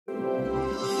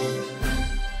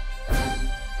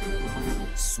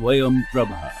Swayam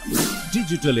Prabha.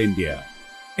 Digital India.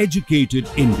 Educated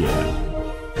India.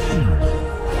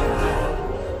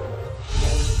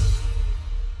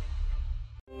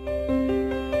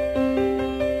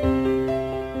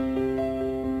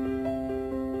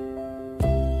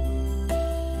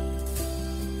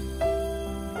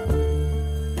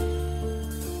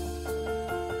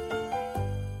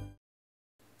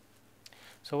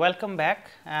 So, welcome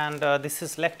back, and this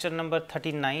is lecture number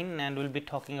 39, and we will be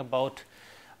talking about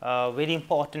a very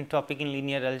important topic in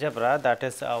linear algebra, that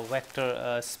is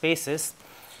vector spaces.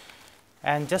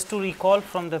 And just to recall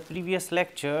from the previous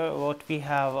lecture what we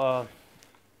have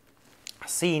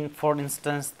seen, for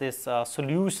instance, this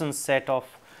solution set of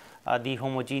the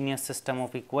homogeneous system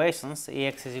of equations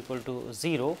Ax is equal to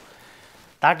 0,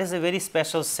 that is a very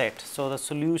special set. So, the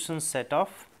solution set of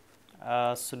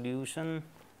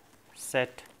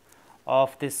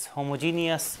this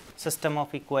homogeneous system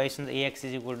of equations Ax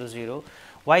is equal to 0.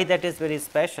 Why that is very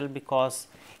special? Because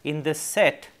in this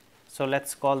set, so let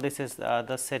us call this as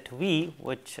the set V,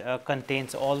 which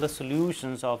contains all the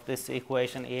solutions of this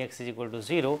equation Ax is equal to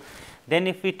 0. Then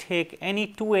if we take any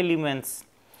two elements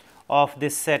of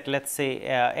this set, let us say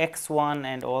x1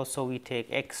 and also we take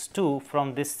x2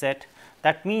 from this set,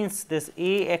 that means this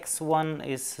Ax1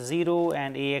 is 0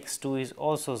 and Ax2 is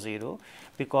also 0,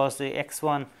 because the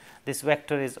x1, this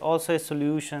vector, is also a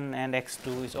solution and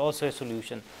x2 is also a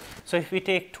solution. So, if we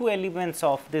take two elements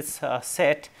of this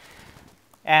set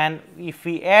and if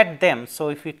we add them, so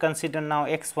if we consider now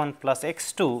x1 plus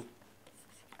x2,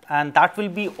 and that will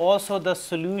be also the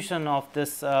solution of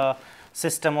this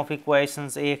system of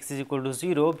equations Ax is equal to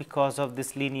 0, because of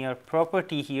this linear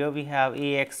property here we have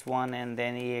Ax1 and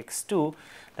then Ax2,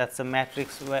 that is a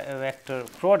matrix vector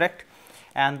product,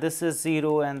 and this is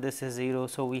 0 and this is 0.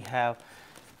 So, we have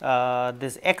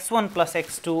this x1 plus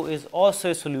x2 is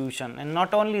also a solution, and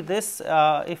not only this,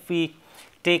 if we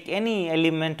take any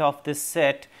element of this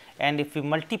set and if we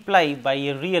multiply by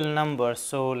a real number,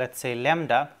 so let us say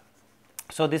lambda.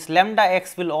 So, this lambda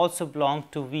x will also belong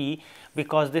to V,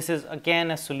 because this is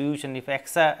again a solution. If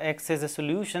x is a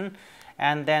solution,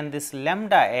 and then this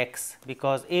lambda x,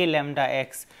 because a lambda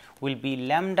x will be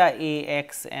lambda a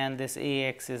x, and this a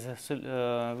x is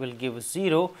will give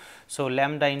 0. So,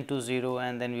 lambda into 0,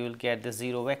 and then we will get the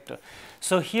 0 vector.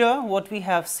 So, here what we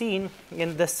have seen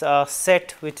in this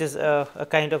set, which is a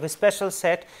kind of a special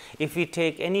set, if we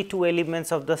take any two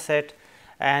elements of the set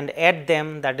and add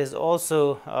them, that is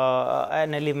also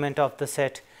an element of the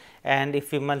set, and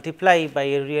if we multiply by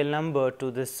a real number to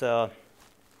this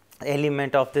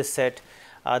element of this set,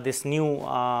 this new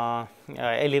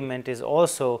element is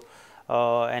also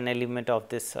an element of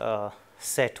this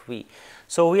set V.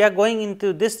 So, we are going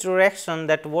into this direction,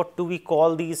 that what do we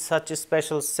call these such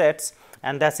special sets,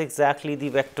 and that is exactly the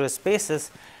vector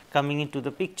spaces coming into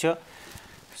the picture.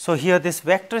 So, here this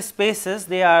vector spaces,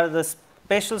 they are the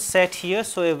special set here.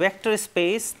 So, a vector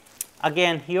space,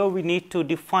 again here we need to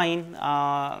define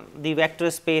the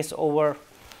vector space over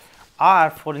R,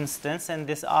 for instance, and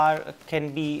this R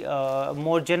can be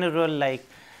more general, like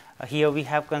here we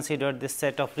have considered this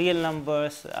set of real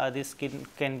numbers, this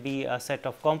can be a set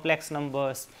of complex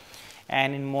numbers,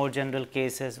 and in more general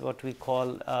cases what we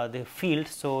call the field.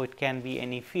 So, it can be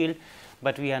any field,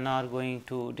 but we are not going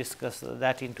to discuss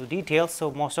that into detail. So,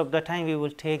 most of the time we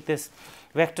will take this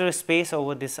vector space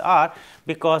over this R,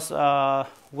 because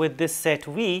with this set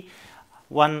V,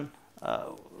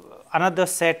 another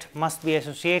set must be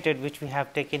associated, which we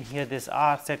have taken here, this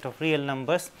R set of real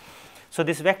numbers. So,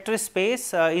 this vector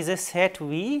space is a set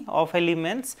V of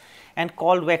elements and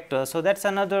called vectors. So, that is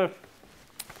another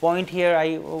point here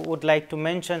I would like to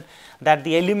mention, that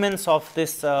the elements of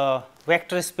this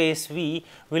vector space V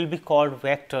will be called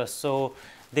vectors. So,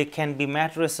 they can be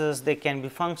matrices, they can be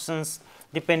functions,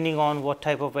 depending on what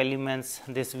type of elements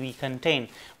this V contain,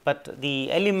 but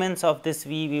the elements of this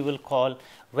V we will call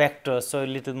vectors. So, a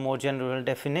little more general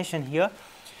definition here,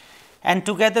 and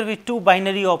together with two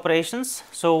binary operations.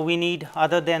 So, we need,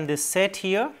 other than this set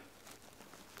here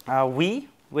V,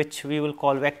 which we will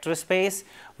call vector space,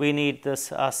 we need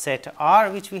this set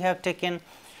R, which we have taken,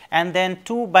 and then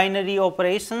two binary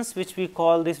operations, which we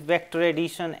call this vector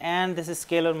addition and this is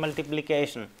scalar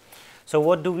multiplication. So,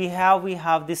 what do we have? We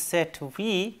have this set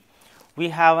V, we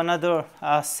have another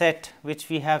set which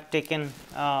we have taken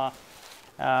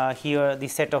here, the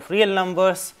set of real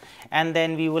numbers, and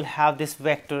then we will have this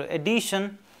vector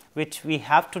addition, which we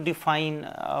have to define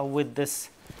with this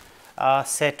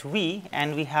set V,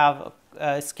 and we have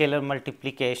scalar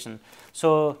multiplication.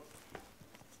 So,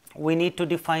 we need to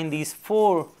define these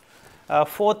four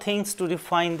things to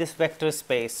define this vector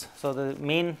space. So, the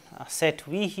main set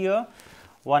V here,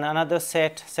 one another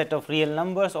set of real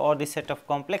numbers or the set of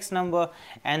complex number,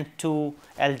 and two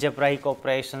algebraic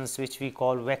operations which we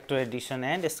call vector addition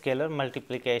and scalar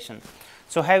multiplication.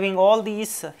 So, having all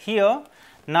these here,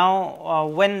 now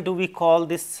when do we call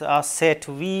this set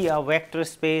V a vector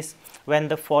space? When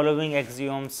the following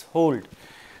axioms hold.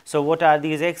 So, what are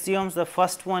these axioms? The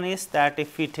first one is that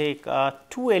if we take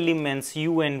two elements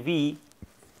u and v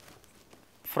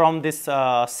from this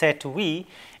set V,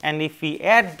 and if we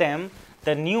add them,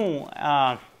 the new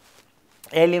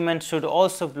element should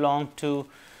also belong to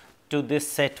this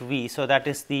set V. So, that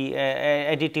is the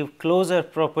additive closure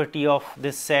property of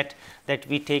this set, that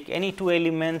we take any two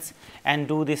elements and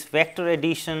do this vector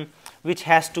addition, which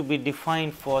has to be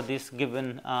defined for this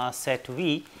given set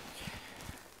V.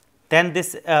 Then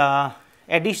this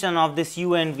addition of this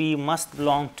u and v must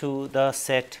belong to the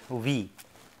set V.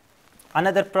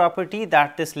 Another property,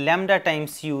 that this lambda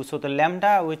times u. So, the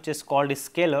lambda, which is called a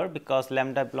scalar because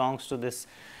lambda belongs to this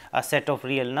set of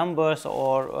real numbers,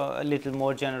 or a little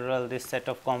more general, this set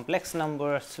of complex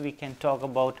numbers we can talk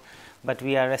about, but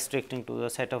we are restricting to the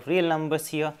set of real numbers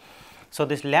here. So,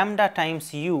 this lambda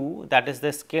times u, that is the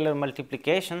scalar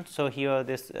multiplication. So, here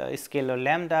this scalar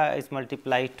lambda is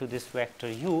multiplied to this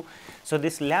vector u. So,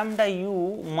 this lambda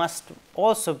u must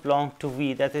also belong to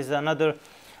v, that is another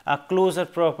closure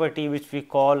property which we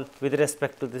call with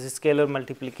respect to this scalar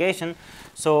multiplication.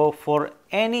 So, for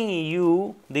any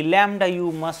u, the lambda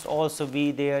u must also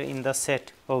be there in the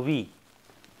set of V,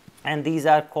 and these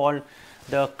are called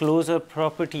the closure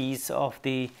properties of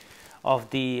the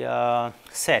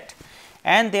set.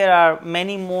 And there are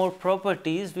many more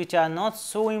properties which are not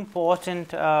so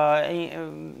important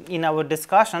in our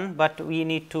discussion, but we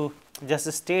need to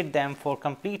just state them for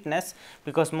completeness,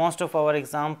 because most of our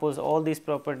examples all these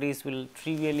properties will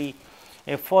trivially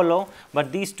follow,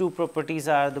 but these two properties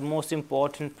are the most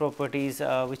important properties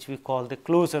which we call the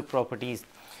closure properties.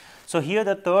 So, here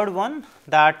the third one,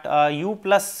 that u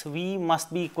plus v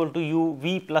must be equal to u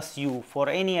v plus u for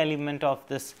any element of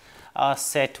this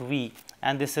set V,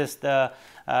 and this is the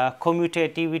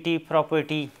commutativity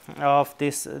property of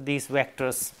these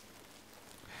vectors.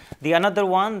 The another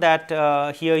one, that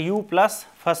here u plus,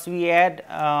 first we add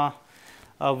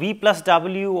v plus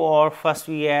w, or first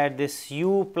we add this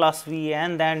u plus v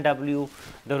and then w,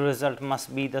 the result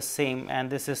must be the same, and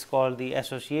this is called the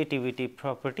associativity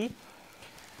property.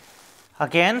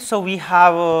 Again, so we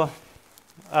have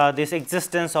this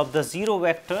existence of the 0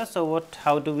 vector. So,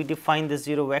 how do we define the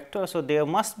 0 vector? So, there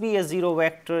must be a 0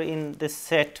 vector in this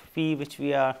set V which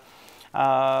we are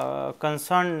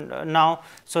concerned now.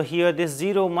 So, here this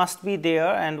 0 must be there,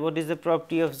 and what is the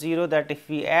property of 0? That if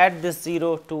we add this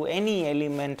 0 to any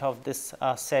element of this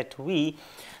set V,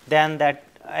 then that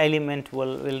element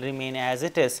will remain as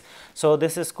it is. So,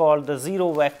 this is called the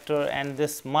 0 vector, and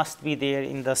this must be there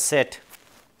in the set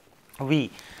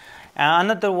V.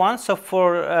 Another one, so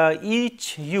for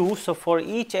each u, so for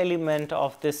each element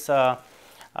of this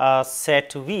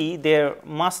set V, there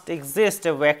must exist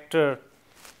a vector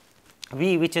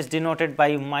V which is denoted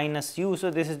by minus u. So,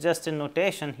 this is just a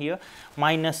notation here,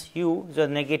 minus u, the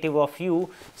negative of u,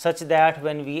 such that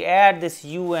when we add this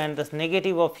u and this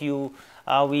negative of u,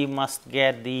 we must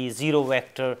get the 0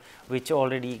 vector which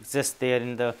already exists there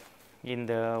in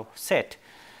the set.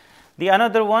 The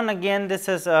another one, again this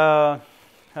is a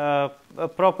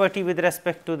property with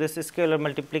respect to this scalar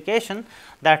multiplication,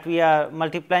 that we are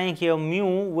multiplying here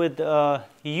mu with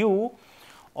u,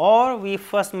 or we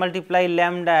first multiply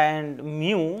lambda and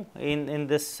mu in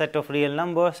this set of real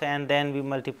numbers, and then we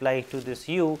multiply to this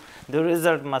u. The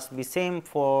result must be same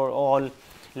for all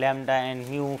lambda and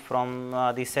mu from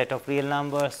the set of real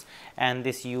numbers, and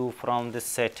this u from this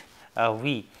set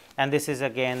V. And this is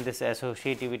again this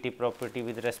associativity property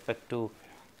with respect to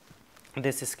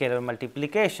this scalar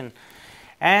multiplication.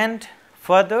 And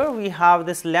further we have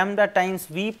this lambda times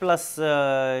v plus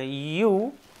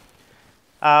u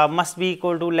must be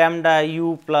equal to lambda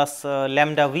u plus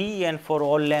lambda v, and for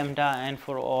all lambda and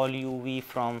for all u v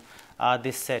from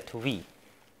this set V.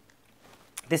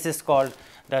 This is called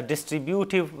the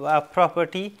distributive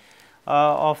property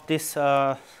of this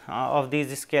of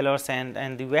these scalars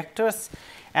and the vectors.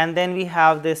 And then we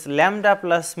have this lambda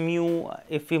plus mu,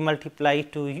 if we multiply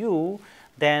to u,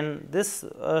 then this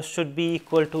should be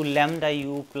equal to lambda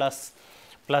u plus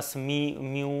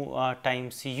mu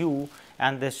times u,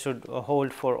 and this should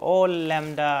hold for all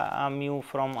lambda mu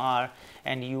from R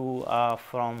and u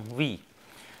from V.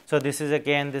 So, this is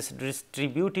again this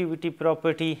distributivity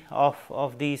property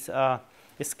of these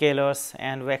scalars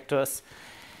and vectors.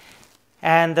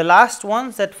 And the last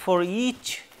one, that for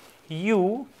each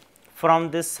u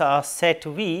from this set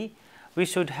V, we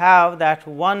should have that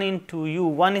 1 into u,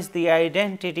 1 is the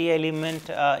identity element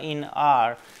in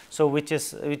R. So, which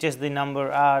is the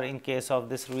number R in case of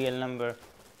this real number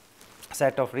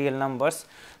set of real numbers.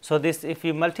 So, this if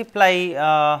you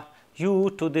multiply u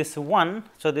to this 1.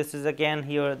 So, this is again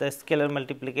here the scalar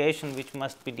multiplication which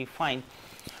must be defined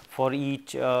for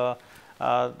each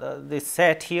this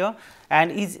set here,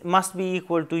 and is must be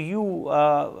equal to u,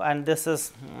 and this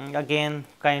is again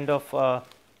kind of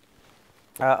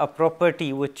a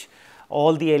property which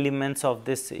all the elements of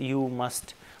this u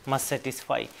must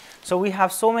satisfy. So, we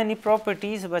have so many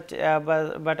properties, but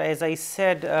as I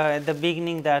said at the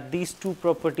beginning that these two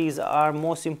properties are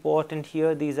most important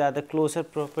here. These are the closure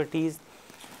properties,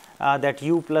 that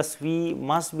u plus v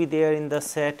must be there in the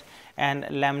set, and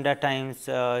lambda times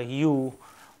u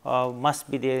must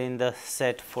be there in the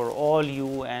set for all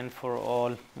u and for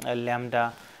all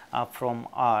lambda from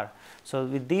R. So,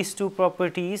 with these two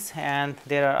properties, and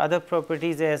there are other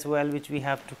properties as well which we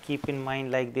have to keep in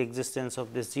mind, like the existence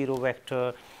of this 0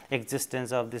 vector,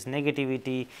 existence of this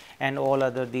negativity, and all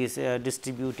other these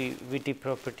distributivity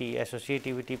property,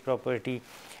 associativity property,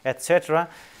 etc.,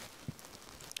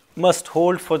 must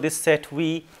hold for this set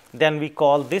V. Then we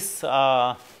call this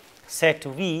set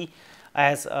V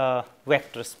as a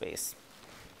vector space.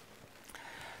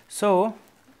 So,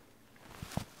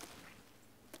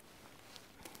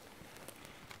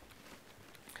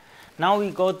 now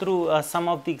we go through some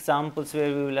of the examples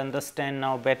where we will understand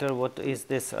now better what is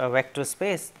this vector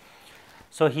space.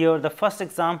 So, here the first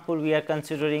example we are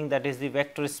considering, that is the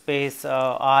vector space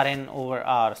Rn over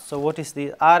R. So, what is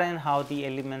the Rn, how the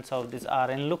elements of this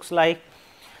Rn looks like.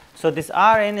 So, this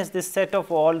Rn is this set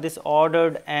of all this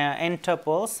ordered n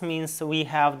tuples, means we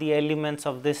have the elements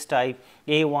of this type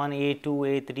A1, A2,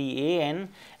 A3, An,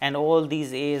 and all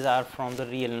these A's are from the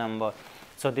real number.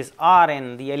 So, this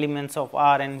Rn, the elements of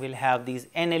Rn will have these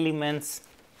n elements,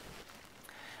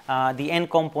 the n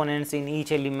components in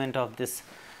each element of this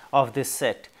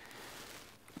set.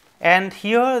 And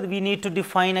here we need to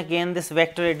define again this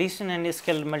vector addition and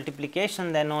scalar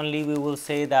multiplication, then only we will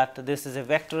say that this is a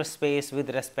vector space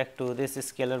with respect to this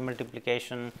scalar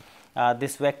multiplication,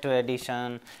 this vector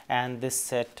addition, and this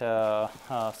set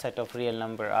of real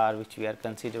number R which we are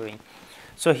considering.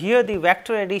 So, here the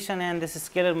vector addition and this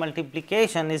scalar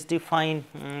multiplication is defined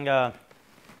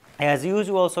as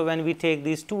usual. So, when we take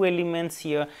these two elements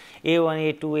here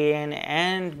A1, A2, An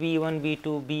and B1,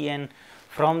 B2, Bn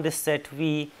from this set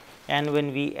V, and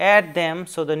when we add them,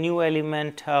 so the new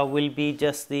element will be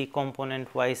just the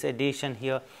component wise addition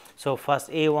here. So, first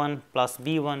A1 plus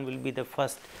B1 will be the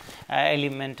first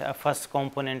element, first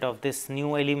component of this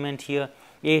new element here,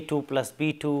 A2 plus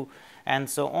B2, and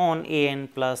so on, An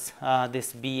plus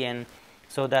this Bn.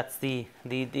 So, that is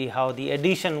the how the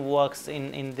addition works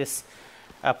in this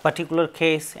particular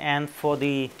case. And for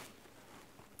the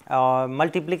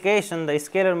multiplication, the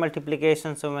scalar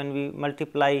multiplication, so when we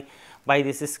multiply by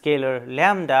this scalar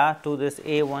lambda to this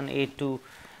A1, A2,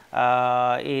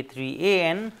 A3,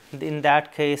 An, in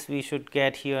that case we should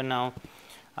get here now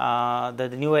the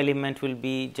new element will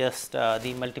be just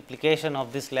the multiplication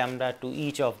of this lambda to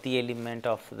each of the element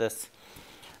of this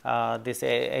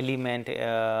element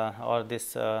or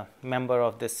this member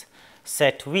of this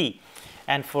set V,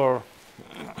 and for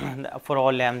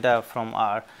all lambda from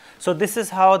R. So, this is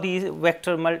how the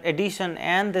vector addition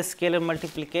and the scalar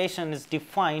multiplication is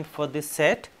defined for this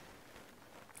set,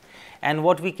 and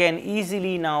what we can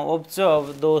easily now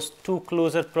observe those two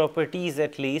closure properties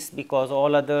at least, because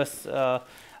all others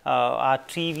are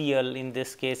trivial in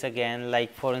this case again,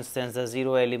 like for instance the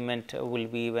 0 element will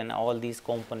be when all these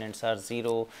components are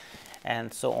 0,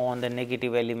 and so on. The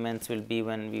negative elements will be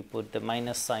when we put the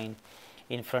minus sign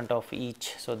in front of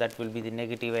each. So, that will be the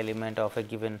negative element of a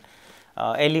given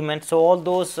element. So, all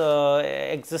those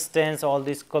existence, all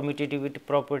this commutativity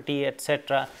property,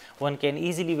 etc., one can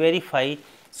easily verify.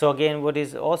 So, again what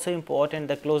is also important,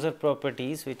 the closure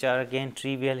properties, which are again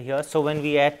trivial here. So, when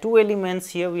we add two elements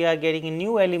here, we are getting a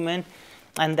new element,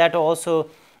 and that also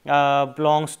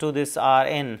belongs to this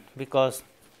Rn, because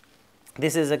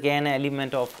this is again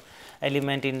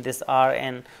element in this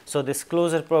Rn. So, this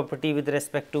closure property with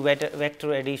respect to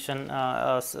vector addition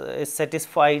is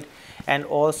satisfied, and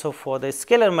also for the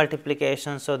scalar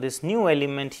multiplication. So, this new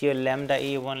element here lambda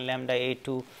A1, lambda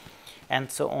A2, and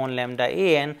so on lambda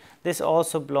An, this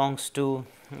also belongs to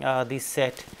the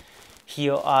set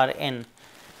here Rn.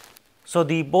 So,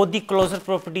 both the closure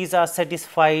properties are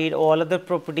satisfied, all other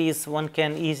properties one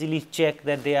can easily check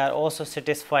that they are also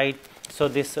satisfied. So,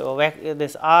 this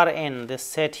Rn, this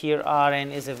set here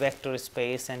Rn is a vector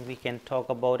space, and we can talk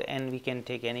about n, we can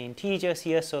take any integers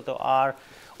here. So, the R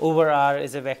over R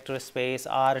is a vector space,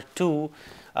 R2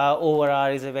 over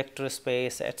R is a vector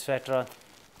space, etc.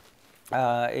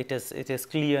 It is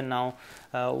clear now.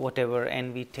 Whatever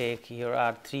n we take here,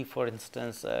 R3 for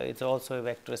instance, it's also a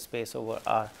vector space over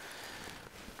R.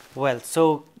 Well,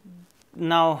 so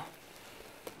now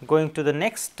going to the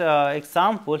next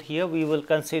example, here we will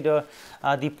consider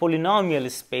the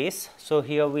polynomial space. So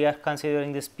here we are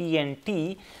considering this P and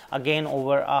T again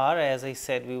over R. As I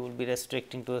said, we will be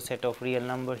restricting to a set of real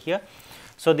number here.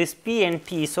 So this P and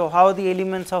T, so how the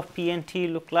elements of P and T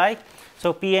look like?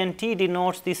 So P and T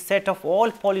denotes the set of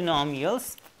all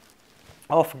polynomials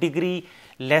of degree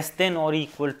less than or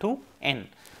equal to n.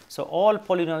 So all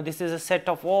polynomials, this is a set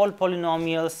of all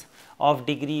polynomials of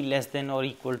degree less than or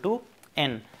equal to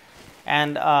n.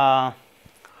 And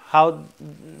how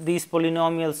these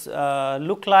polynomials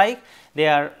look like? They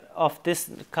are of this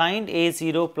kind: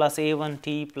 a0 plus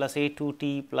a1t plus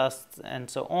a2t plus and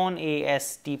so on, a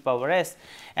s t power s,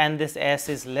 and this s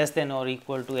is less than or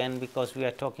equal to n because we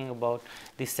are talking about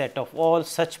the set of all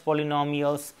such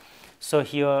polynomials. So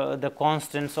here the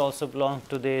constants also belong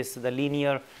to this, the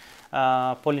linear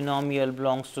polynomial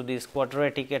belongs to this,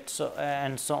 quadratic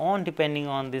and so on, depending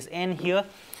on this n here.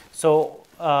 So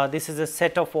this is a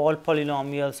set of all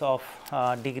polynomials of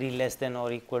degree less than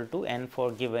or equal to n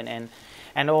for given n,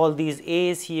 and all these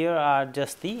a's here are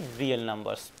just the real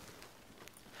numbers.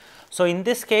 So in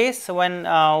this case, when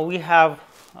we have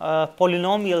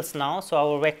polynomials now, so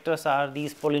our vectors are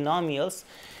these polynomials,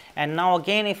 and now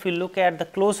again if we look at the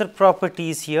closure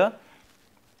properties here,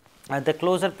 the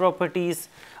closure properties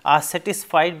are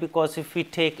satisfied because if we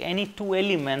take any two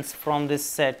elements from this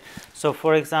set, so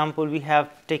for example we have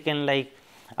taken like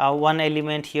one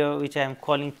element here which I am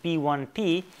calling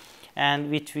P1t, and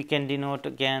which we can denote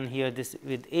again here this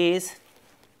with a's.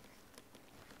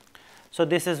 So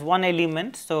this is one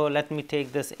element, so let me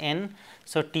take this n,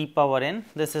 so t power n,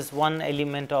 this is one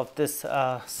element of this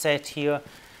set here,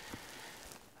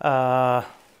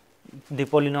 the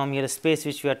polynomial space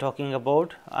which we are talking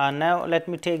about. Now let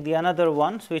me take the another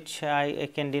ones which I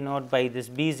can denote by this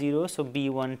b0, so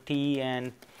b1t,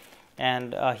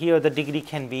 and here the degree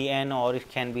can be n or it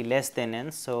can be less than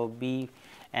n, so b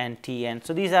and t n.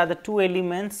 So these are the two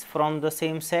elements from the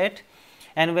same set,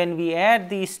 and when we add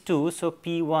these two, so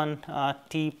p1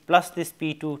 t plus this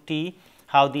p2 t,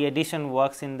 how the addition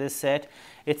works in this set,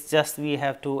 it's just we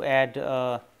have to add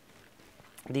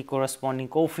the corresponding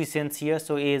coefficients here.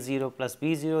 So a0 plus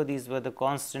b0, these were the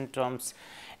constant terms,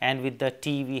 and with the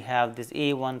t we have this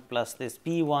a1 plus this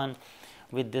b1,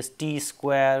 with this t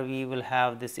square we will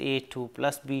have this a2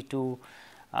 plus b2,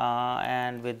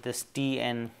 and with this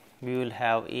tn we will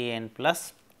have an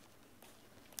plus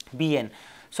bn.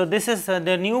 So this is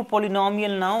the new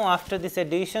polynomial now after this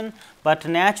addition, but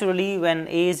naturally when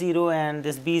a0 and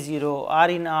this b0 are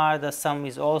in R, the sum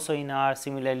is also in R.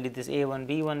 Similarly this a1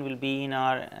 b1 will be in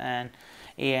R, and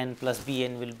an plus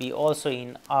bn will be also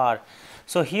in R.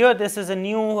 So here this is a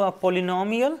new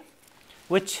polynomial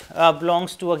which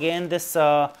belongs to again this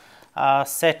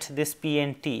set, this p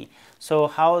and t. So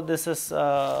how this is,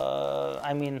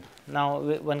 I mean, now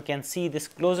one can see this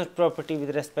closure property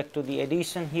with respect to the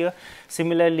addition here.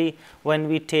 Similarly, when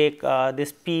we take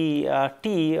this p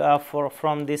t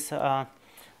from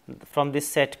this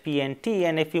set p and t,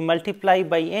 and if we multiply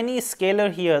by any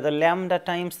scalar here, the lambda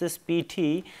times this p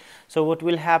t, so what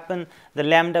will happen, the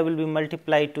lambda will be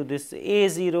multiplied to this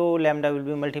a0, lambda will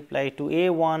be multiplied to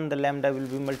a1, the lambda will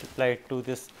be multiplied to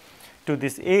this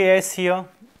as here,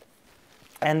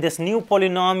 and this new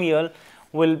polynomial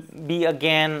will be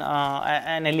again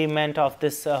an element of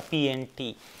this p and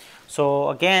t. So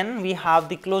again we have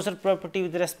the closure property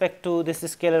with respect to this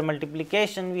scalar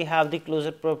multiplication, we have the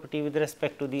closure property with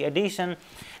respect to the addition,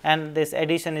 and this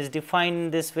addition is defined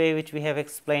in this way which we have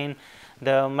explained,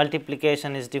 the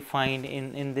multiplication is defined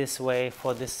in this way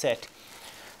for this set.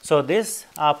 So this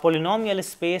polynomial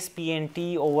space p and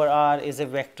t over R is a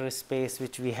vector space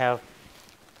which we have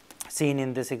seen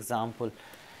in this example.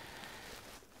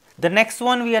 The next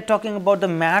one we are talking about the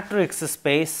matrix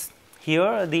space.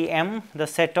 Here the M, the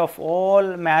set of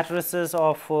all matrices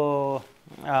of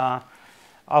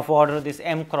order this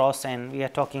m cross n we are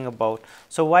talking about.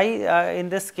 So why in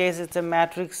this case it's a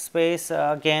matrix space?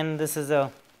 Again this is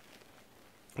a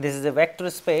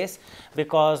vector space,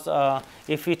 because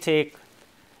if we take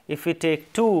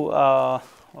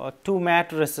two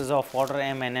matrices of order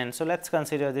m and n, so let's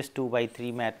consider this 2 by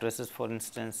 3 matrices for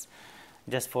instance,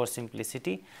 just for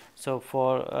simplicity. So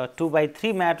for 2 by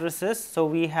 3 matrices, so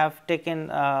we have taken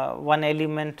one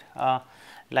element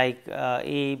like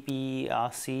A, B,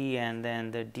 C, and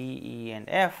then the D, E, and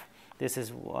F. This is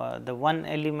the one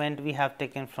element we have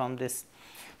taken from this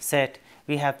set.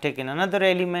 We have taken another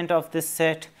element of this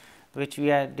set, which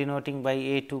we are denoting by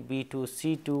A2, B2,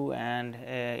 C2 and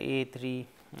A3,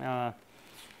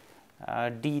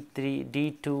 D3,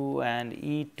 D2 and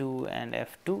E2 and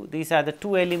F2. These are the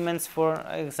two elements, for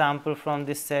example, from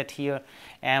this set here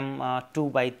M 2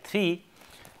 by 3,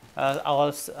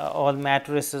 all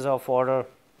matrices of order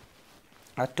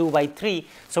 2 by 3.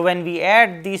 So, when we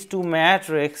add these two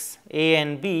matrices A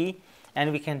and B,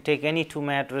 and we can take any two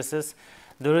matrices,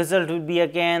 the result will be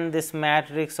again this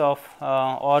matrix of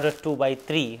order 2 by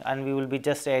 3, and we will be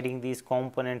just adding these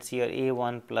components here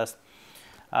A1 plus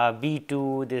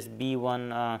B2, this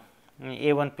B1,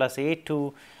 A1 plus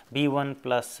A2, B1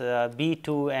 plus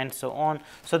B2 and so on.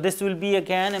 So, this will be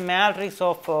again a matrix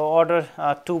of order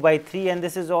 2 by 3, and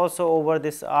this is also over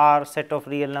this R set of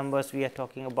real numbers we are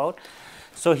talking about.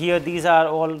 So, here these are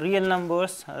all real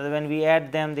numbers, when we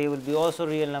add them they will be also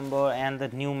real number, and the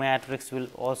new matrix will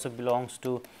also belongs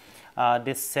to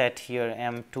this set here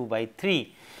M 2 by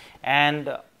 3.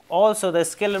 And also the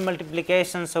scalar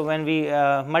multiplication. So, when we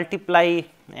multiply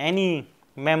any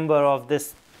member of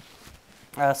this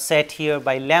set here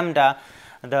by lambda,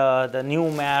 the new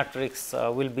matrix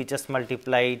will be just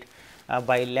multiplied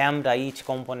by lambda. Each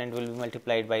component will be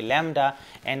multiplied by lambda,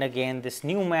 and again this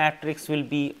new matrix will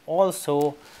be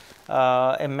also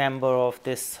a member of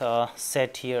this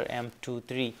set here M 2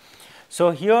 3.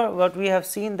 So, here what we have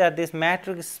seen that this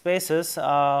matrix spaces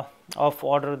of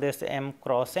order this M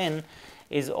cross n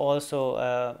is also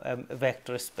a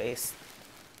vector space.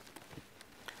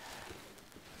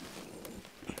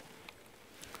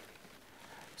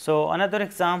 So, another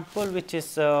example which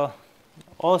is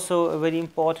also a very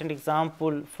important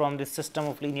example from this system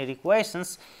of linear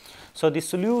equations. So, the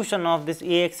solution of this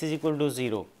Ax is equal to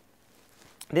 0,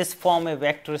 this form a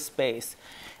vector space,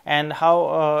 and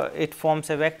how it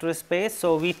forms a vector space.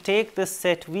 So, we take this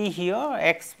set V here,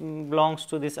 x belongs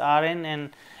to this Rn and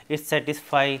it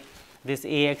satisfies this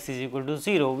Ax is equal to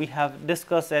 0. We have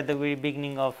discussed at the very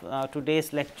beginning of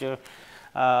today's lecture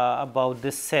about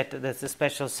this set, that is a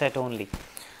special set only.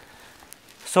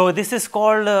 So, this is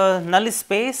called null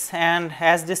space, and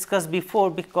as discussed before,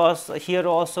 because here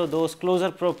also those closure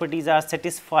properties are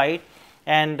satisfied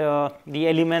and the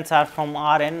elements are from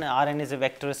Rn. Rn is a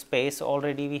vector space,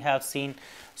 already we have seen.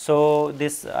 So,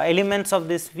 this elements of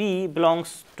this V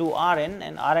belongs to Rn,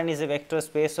 and Rn is a vector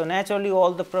space. So, naturally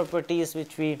all the properties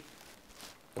which we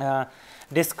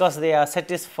discuss, they are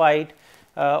satisfied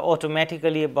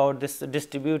automatically about this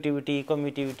distributivity,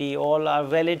 commutativity, all are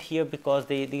valid here, because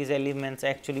these elements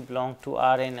actually belong to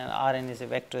Rn, and Rn is a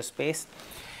vector space.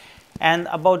 And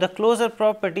about the closure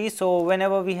property, so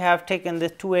whenever we have taken the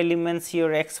two elements here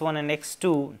x1 and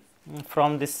x2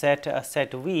 from this set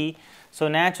set V, so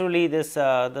naturally this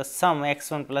the sum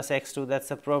x1 plus x2, that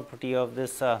is a property of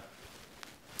this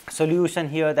solution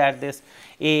here, that this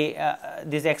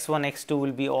this x1 x2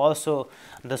 will be also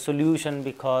the solution,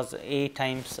 because a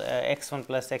times x1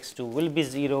 plus x2 will be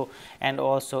 0, and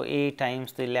also a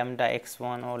times the lambda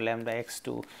x1 or lambda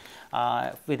x2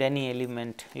 with any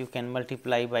element you can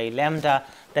multiply by lambda,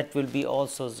 that will be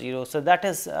also 0. So, that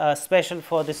is special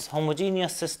for this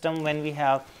homogeneous system when we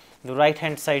have the right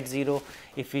hand side 0.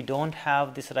 If we do not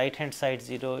have this right hand side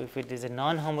 0, if it is a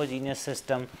non-homogeneous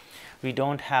system, we do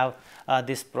not have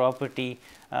this property,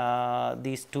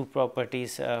 these two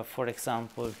properties for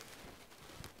example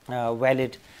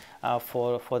valid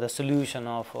for the solution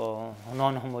of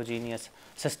non-homogeneous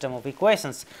system of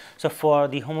equations. So, for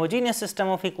the homogeneous system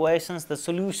of equations, the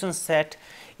solution set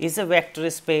is a vector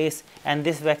space, and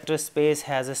this vector space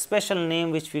has a special name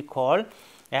which we call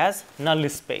as null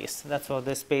space. That is what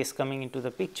the space coming into the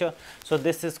picture. So,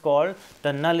 this is called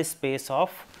the null space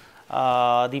of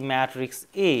the matrix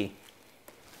A.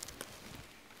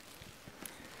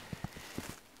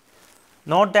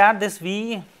 Note that this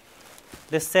V,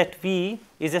 this set V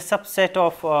is a subset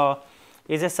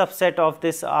of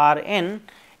this Rn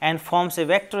and forms a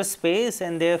vector space,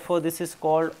 and therefore, this is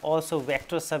called also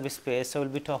vector subspace. So, we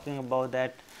will be talking about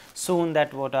that soon,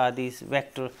 that what are these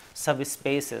vector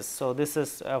subspaces. So, this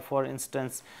is for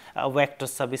instance vector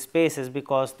subspaces,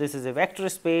 because this is a vector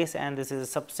space and this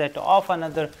is a subset of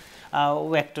another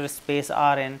vector space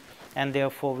Rn, and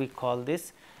therefore, we call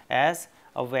this as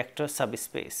a vector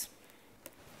subspace.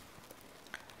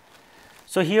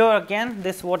 So, here again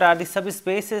this what are the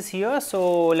subspaces here.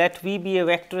 So, let V be a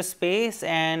vector space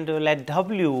and let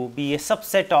W be a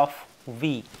subset of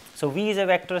V. So, V is a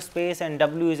vector space and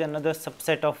W is another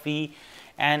subset of V,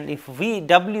 and if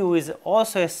W is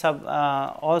also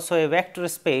a vector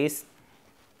space,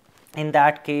 in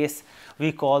that case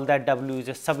we call that W is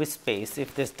a subspace,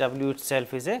 if this W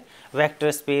itself is a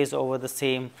vector space over the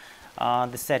same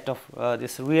the set of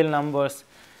these real numbers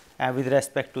with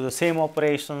respect to the same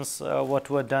operations what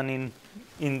were done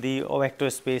in the vector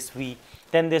space V,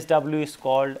 then this W is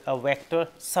called a vector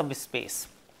subspace.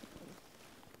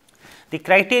 The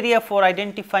criteria for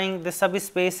identifying the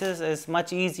subspaces is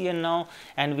much easier now,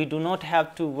 and we do not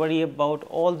have to worry about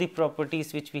all the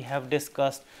properties which we have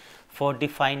discussed for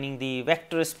defining the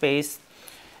vector space.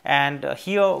 And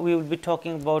here we will be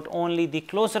talking about only the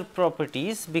closure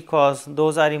properties, because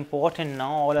those are important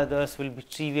now, all others will be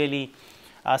trivially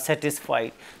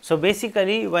satisfied. So,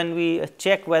 basically when we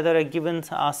check whether a given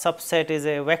subset is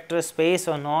a vector space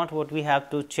or not, what we have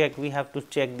to check? We have to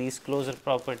check these closure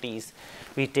properties.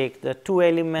 We take the two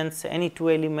elements, any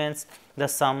two elements, the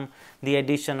sum, the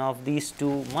addition of these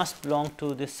two must belong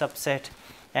to this subset,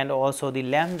 and also the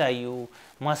lambda u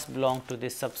must belong to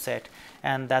this subset,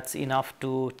 and that is enough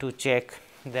to check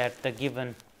that the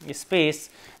given space,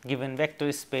 given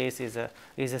vector space is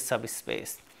a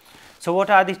subspace. So,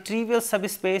 what are the trivial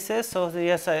subspaces? So,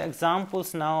 there are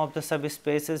examples now of the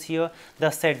subspaces here, the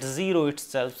set 0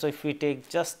 itself. So, if we take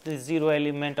just the 0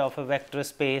 element of a vector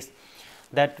space,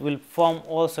 that will form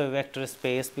also a vector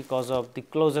space because of the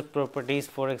closure properties.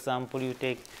 For example, you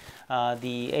take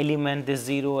the element this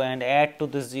 0 and add to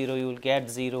this 0, you will get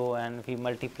 0, and if we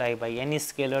multiply by any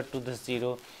scalar to this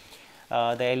 0,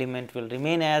 the element will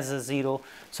remain as a 0.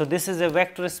 So, this is a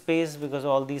vector space because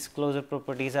all these closure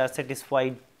properties are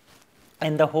satisfied,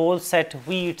 and the whole set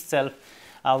V itself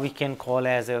we can call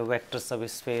as a vector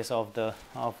subspace of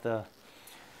the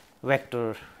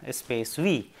vector space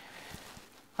V.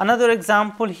 Another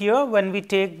example here, when we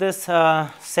take this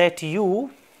set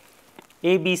U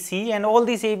ABC, and all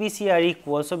these ABC are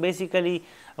equal. So, basically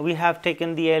we have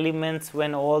taken the elements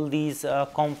when all these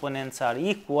components are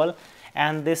equal,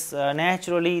 and this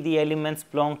naturally the elements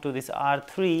belong to this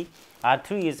R3.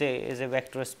 R3 is a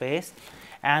vector space,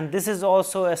 and this is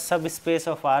also a subspace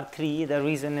of R3. The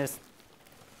reason is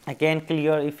again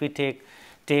clear. If we take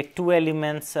two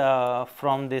elements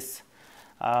from this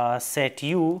set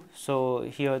U, so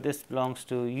here this belongs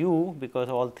to U because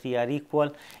all three are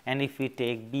equal, and if we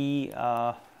take B,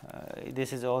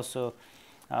 this is also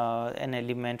an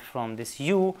element from this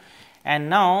U, and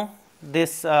now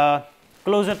this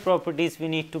closure properties we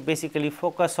need to basically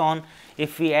focus on.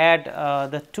 If we add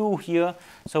the 2 here,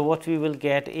 so what we will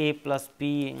get A plus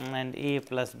B and A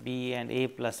plus B and A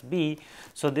plus B.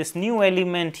 So, this new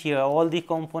element here, all the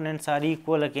components are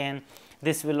equal again,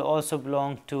 this will also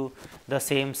belong to the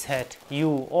same set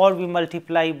U, or we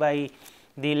multiply by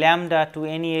the lambda to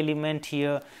any element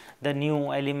here, the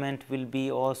new element will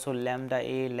be also lambda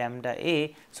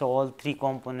A. So, all three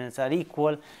components are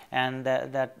equal, and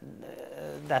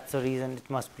that's the reason it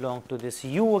must belong to this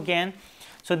U again.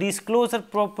 So, these closure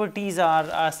properties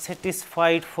are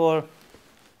satisfied for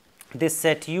this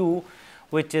set U,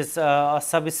 which is a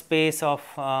subspace of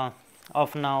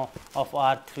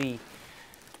R3.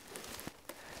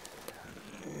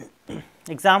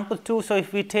 Example 2. So,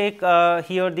 if we take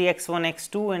here the x1,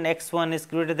 x2, and x1 is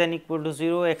greater than equal to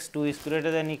 0, x2 is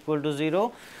greater than equal to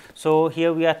 0. So,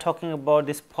 here we are talking about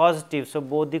this positive. So,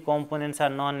 both the components are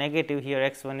non-negative, here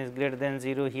x1 is greater than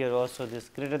 0, here also this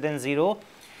greater than 0,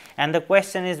 and the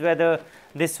question is whether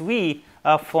this V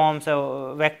forms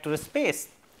a vector space,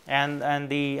 and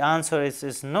the answer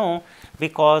is no,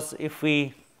 because if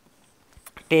we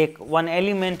take one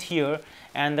element here,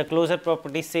 and the closure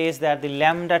property says that the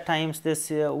lambda times this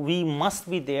V must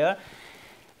be there,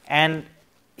 and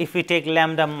if we take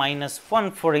lambda minus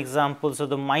 1 for example, so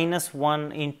the minus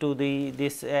 1 into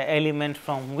this element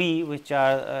from V, which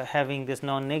are having this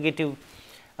non-negative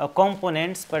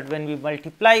components, but when we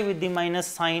multiply with the minus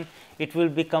sign, it will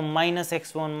become minus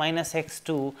x1 minus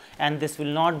x2, and this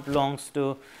will not belongs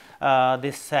to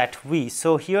this set V.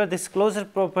 So, here this closure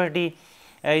property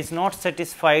is not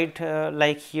satisfied,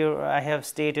 like here I have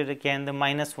stated again, the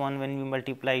minus 1 when we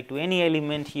multiply to any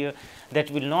element here, that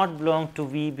will not belong to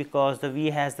V, because the V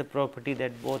has the property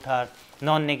that both are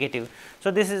non-negative.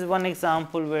 So, this is one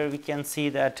example where we can see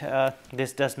that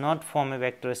this does not form a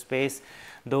vector space,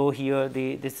 though here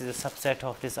this is a subset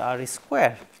of this R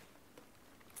square.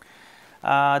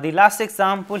 The last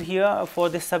example here for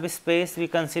this subspace, we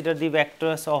consider the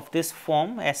vectors of this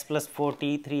form s plus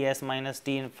 4t, 3s minus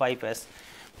t, and 5s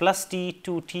plus t,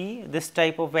 2t, this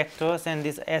type of vectors, and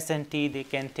this s and t, they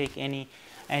can take any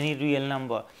real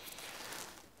number.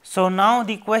 So, now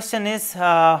the question is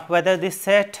whether this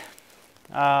set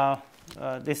of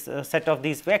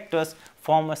these vectors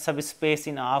form a subspace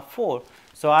in R4.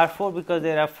 So, R4, because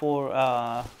there are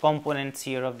 4 components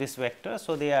here of this vector,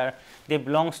 so they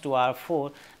belongs to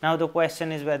R4. Now, the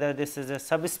question is whether this is a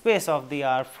subspace of the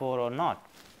R4 or not.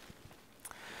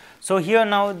 So, here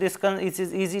now this it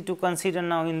is easy to consider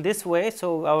now in this way.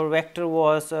 So, our vector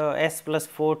was s plus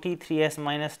 4t, 3s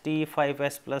minus t,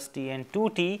 5s plus t and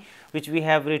 2t, which we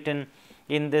have written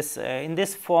in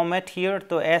this format here.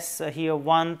 So, s here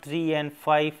 1, 3 and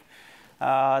 5,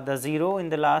 the 0 in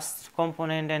the last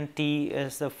component, and t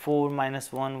is the 4,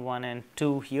 minus 1, 1 and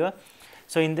 2 here.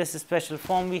 So, in this special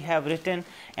form we have written,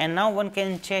 and now one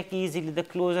can check easily the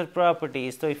closure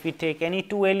properties. So, if we take any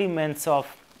two elements of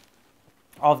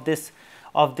this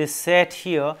set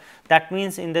here, that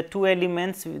means in the two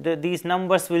elements these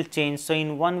numbers will change. So,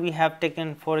 in one we have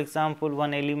taken, for example,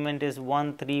 one element is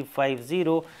 1 3 5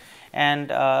 0,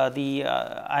 and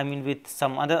I mean with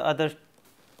some other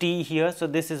t here. So,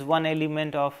 this is one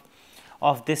element of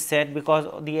this set, because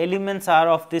the elements are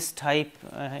of this type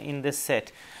in this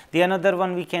set. The another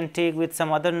one we can take with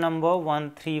some other number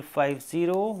 1 3 5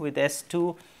 0 with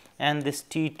s2, and this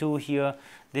t2 here,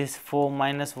 this 4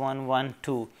 minus 1 1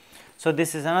 2. So,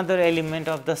 this is another element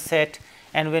of the set,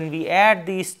 and when we add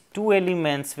these two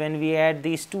elements,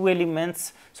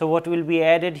 so what will be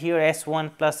added here, s1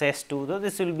 plus s2. So,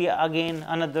 this will be again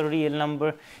another real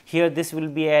number here, this will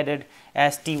be added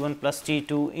as t1 plus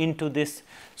t2 into this.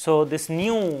 So, this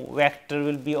new vector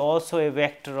will be also a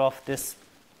vector of this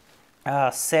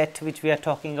set which we are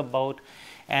talking about,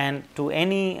 and to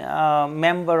any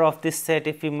member of this set,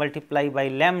 if we multiply by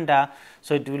lambda,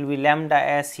 so it will be lambda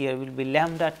s, here will be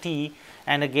lambda t,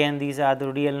 and again these are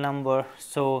the real number.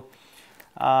 So,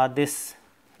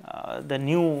 the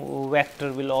new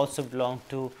vector will also belong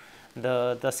to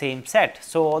the same set.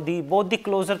 So, both the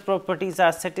closure properties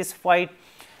are satisfied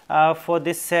for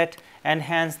this set, and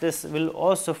hence this will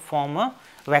also form a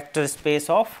vector space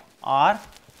of R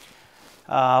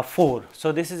 4.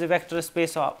 So, this is a vector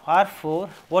space of R 4.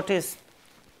 What is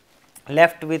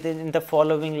left within the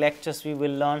following lectures, we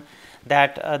will learn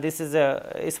that this is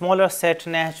a smaller set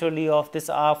naturally of this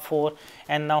R 4,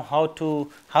 and now how to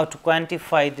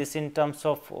quantify this in terms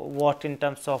of what, in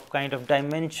terms of kind of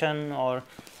dimension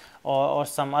or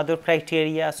some other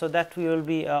criteria. So, that we will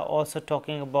be also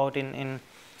talking about in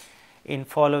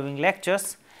following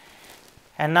lectures.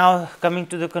 And now coming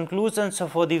to the conclusion. So,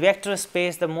 for the vector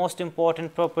space, the most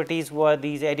important properties were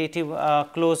these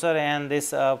additive closure and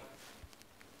this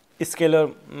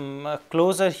scalar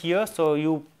closure here. So,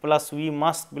 u plus v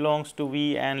must belongs to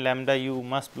v and lambda u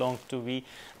must belong to v.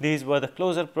 These were the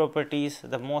closure properties,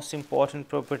 the most important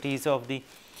properties of the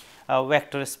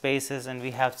vector spaces, and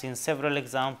we have seen several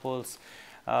examples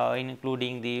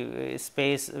including the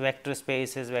vector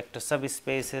spaces, vector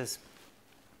subspaces.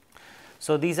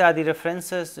 So, these are the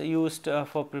references used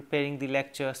for preparing the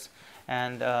lectures,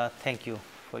 and thank you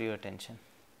for your attention.